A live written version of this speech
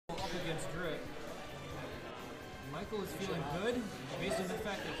Michael is feeling good based on the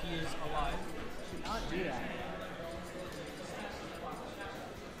fact that he is alive. Should not do that.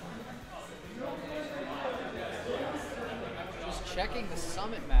 Just checking the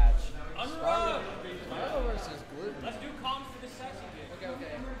summit match. Spargo versus Gluten. Let's do comms for this session.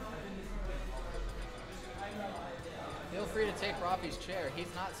 Okay. Feel free to take Rafi's chair.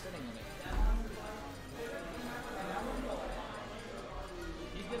 He's not sitting in it.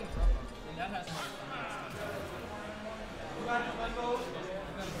 He's getting trouble. And that has my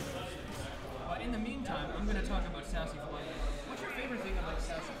in the meantime, I'm going to talk about Sassy Flight. What's your favorite thing about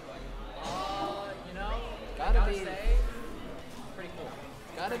Sassy Flight? You know, gotta be pretty cool.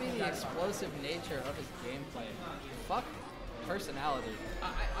 Gotta be the explosive nature of his gameplay. Fuck personality. I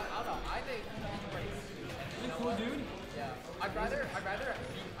don't know. I think he's great. You know cool dude? Yeah. I'd rather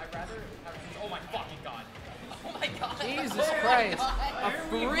have, oh my fucking god. Oh my god. Jesus Christ. A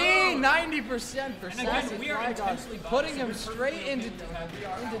free 90% for Sassy Fly God, putting him straight into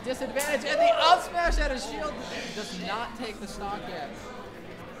disadvantage. And the up smash at his shield does not take the stock yet.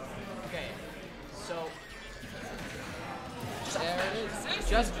 Okay. So there it is.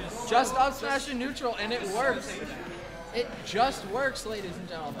 Just up smash in neutral, and it works. It just works, ladies and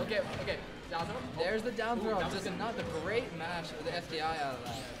gentlemen. Okay. Down throw. There's the down throw. Just not the great mash with the FDI out of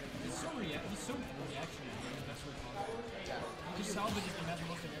that. He's so reactionary. The best way possible. Yeah. He just salvages the most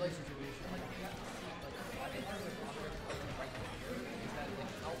of every situation.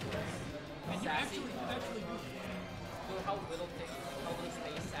 And you actually do. How little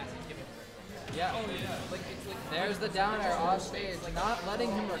space Sassy's giving. Yeah. Oh yeah. There's the down air off stage, not letting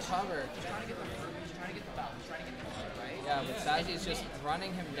him recover. He's trying to get the belt. He's trying to get the belt, right? Yeah, but Sassy's just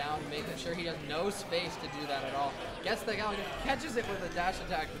running him down, making sure he has no space to do that at all. Gets the guy, catches it with a dash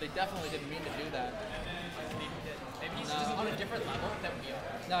attack, but they definitely didn't mean to do that. Maybe he's just on a different level than we are.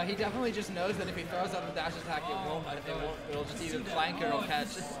 No, he definitely just knows that if he throws out the dash attack, it'll just either flank or it'll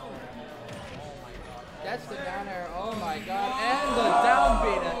catch. Gets the down air, oh my god, and the down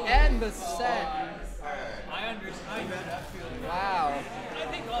beat, and the set. I understand that feeling. Wow. I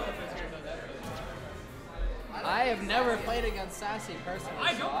think all of us here know that. I have never played against Sassy personally.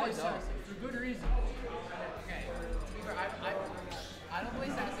 I don't play Sassy for good reason. Okay. To be fair, I don't play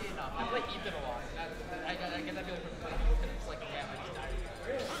Sassy enough. I play Ethan a lot. I get that feeling from playing Ethan. It's like a average dive.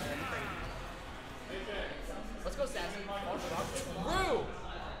 Let's go Sassy.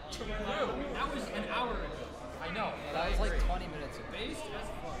 True. That was an hour ago. I know. That was like 20 minutes ago. Based as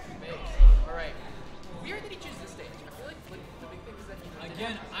fuck. Alright. Weird that he chose this stage. I feel like the big thing is that he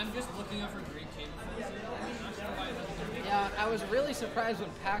Again, I'm just looking out for great table flips. I'm not sure why it doesn't. Yeah, I was really surprised when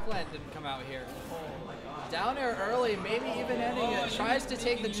Pac-Land didn't come out here. Down air early, maybe even ending it. Tries to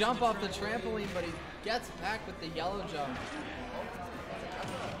take the jump off the trampoline, but he gets back with the yellow jump.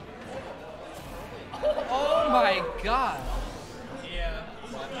 Oh my god! Yeah.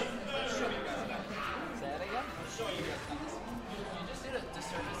 Say that again? You just did a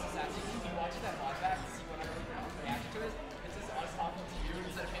disservice to Sassy. You watching that mod back to see what our reaction to it. It's just us talking to you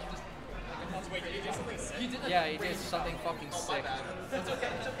instead of him just wait, did he do something sick? Yeah, he did something fucking sick. It's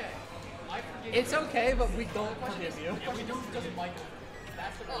okay. I forgive It's okay, but we don't forgive you. Yeah, we don't because Michael.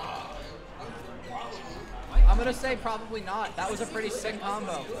 That's the I'm gonna say probably not. That was a pretty sick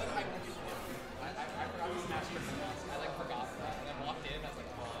combo. I forgot to smash him. I forgot that. And I walked in, I was like,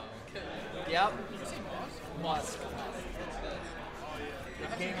 fuck. Yep. Did you say boss? Musk. The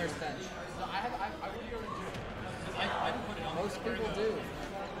gamer's bench. No, I would go to do it. I put it on. Most people do.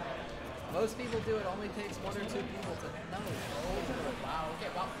 Most people do. It only takes one or two people to know. Wow,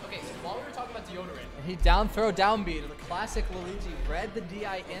 okay, so while we were talking about deodorant. He down throw down beat. The classic Luigi. Read the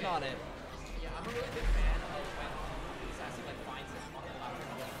DI in on it. Yeah, I'm a really big fan of when Sassy finds his fucking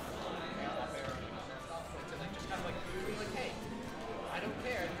laptop and to just kind of be like, hey, I don't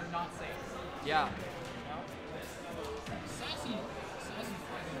care if you're not safe. Yeah. Sassy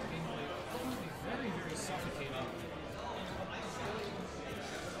fighting gameplay ultimately very, very suffocating.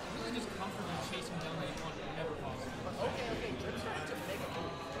 Really just comfortably chasing down the one whenever possible. Okay, Drip's trying to make a move.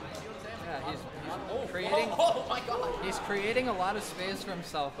 You know what I'm saying? Yeah, he's creating. Oh my god! He's creating a lot of space for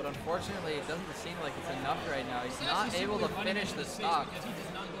himself, but unfortunately, it doesn't seem like it's enough right now. He's not able to finish the stock.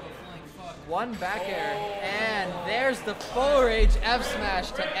 One back air, and there's the full rage F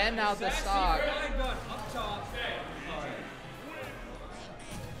smash to end out the stock.